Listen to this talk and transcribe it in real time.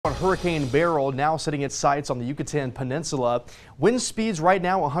On Hurricane Beryl now setting its sights on the Yucatan Peninsula. Wind speeds right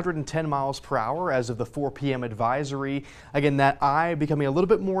now 110 miles per hour as of the 4 p.m. advisory. Again, that eye becoming a little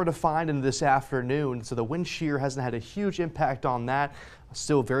bit more defined in this afternoon, so the wind shear hasn't had a huge impact on that.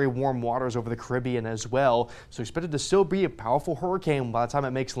 Still very warm waters over the Caribbean as well, so expected to still be a powerful hurricane by the time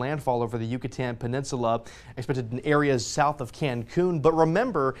it makes landfall over the Yucatan Peninsula. Expected in areas south of Cancun, but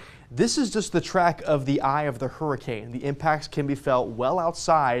remember, this is just the track of the eye of the hurricane. The impacts can be felt well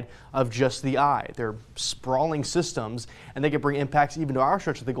outside of just the eye. They're sprawling systems, and they can bring impacts even to our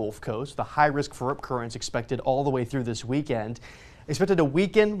stretch of the Gulf Coast. The high risk for rip currents expected all the way through this weekend. Expected to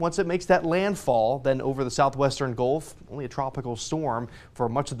weaken once it makes that landfall, then over the southwestern Gulf, only a tropical storm for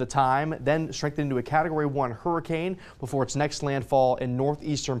much of the time, then strengthen into a Category 1 hurricane before its next landfall in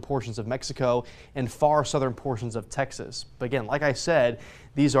northeastern portions of Mexico and far southern portions of Texas. But again, like I said,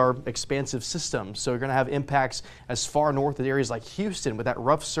 these are expansive systems, so you're going to have impacts as far north as areas like Houston with that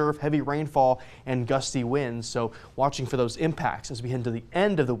rough surf, heavy rainfall, and gusty winds. So watching for those impacts as we head into the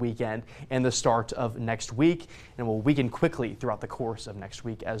end of the weekend and the start of next week, and will weaken quickly throughout the course of next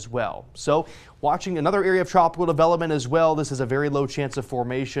week as well. So watching another area of tropical development as well. This is a very low chance of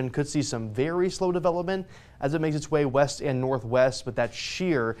formation. Could see some very slow development as it makes its way west and northwest, but that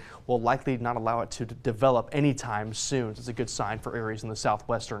shear will likely not allow it to develop anytime soon. So it's a good sign for areas in the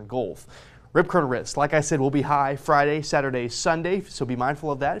southwestern Gulf. Rip current risk, like I said, will be high Friday, Saturday, Sunday, so be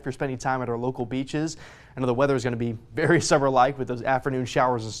mindful of that if you're spending time at our local beaches. I know the weather is going to be very summer-like with those afternoon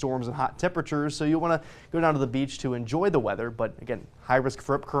showers and storms and hot temperatures, so you'll want to go down to the beach to enjoy the weather, but again, high risk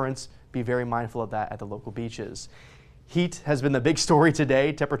for rip currents. Be very mindful of that at the local beaches. Heat has been the big story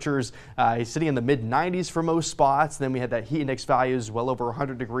today. Temperatures sitting in the mid-90s for most spots. Then we had that heat index values well over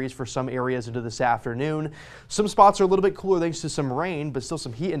 100 degrees for some areas into this afternoon. Some spots are a little bit cooler thanks to some rain, but still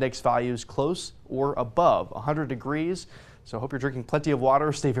some heat index values close or above 100 degrees. So I hope you're drinking plenty of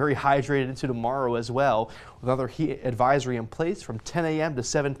water. Stay very hydrated into tomorrow as well, with another heat advisory in place from 10 a.m. to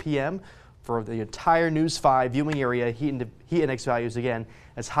 7 p.m. for the entire News 5 viewing area. Heat index values again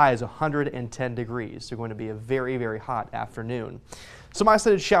as high as 110 degrees. So going to be a very, very hot afternoon. Some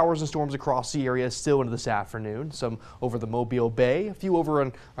isolated showers and storms across the area still into this afternoon. Some over the Mobile Bay, a few over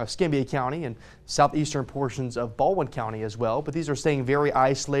in Escambia County and southeastern portions of Baldwin County as well. But these are staying very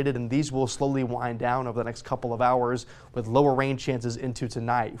isolated, and these will slowly wind down over the next couple of hours with lower rain chances into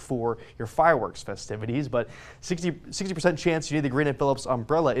tonight for your fireworks festivities. But 60% chance you need the Green & Phillips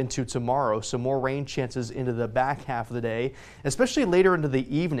umbrella into tomorrow. So more rain chances into the back half of the day, especially later into the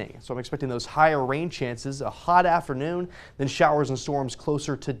evening. So I'm expecting those higher rain chances, a hot afternoon, then showers and storms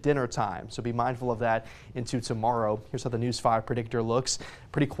closer to dinner time. So be mindful of that into tomorrow. Here's how the News 5 predictor looks.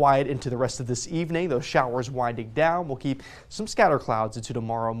 Pretty quiet into the rest of this evening. Those showers winding down. We'll keep some scatter clouds into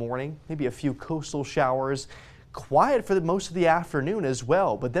tomorrow morning. Maybe a few coastal showers. Quiet for most of the afternoon as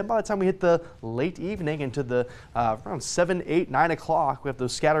well, but then by the time we hit the late evening into the around 7, 8, 9 o'clock, we have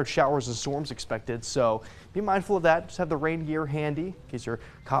those scattered showers and storms expected. So be mindful of that. Just have the rain gear handy in case you're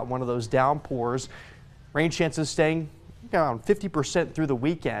caught in one of those downpours. Rain chances staying around 50% through the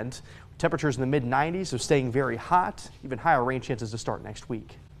weekend. Temperatures in the mid-90s, so staying very hot. Even higher rain chances to start next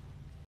week.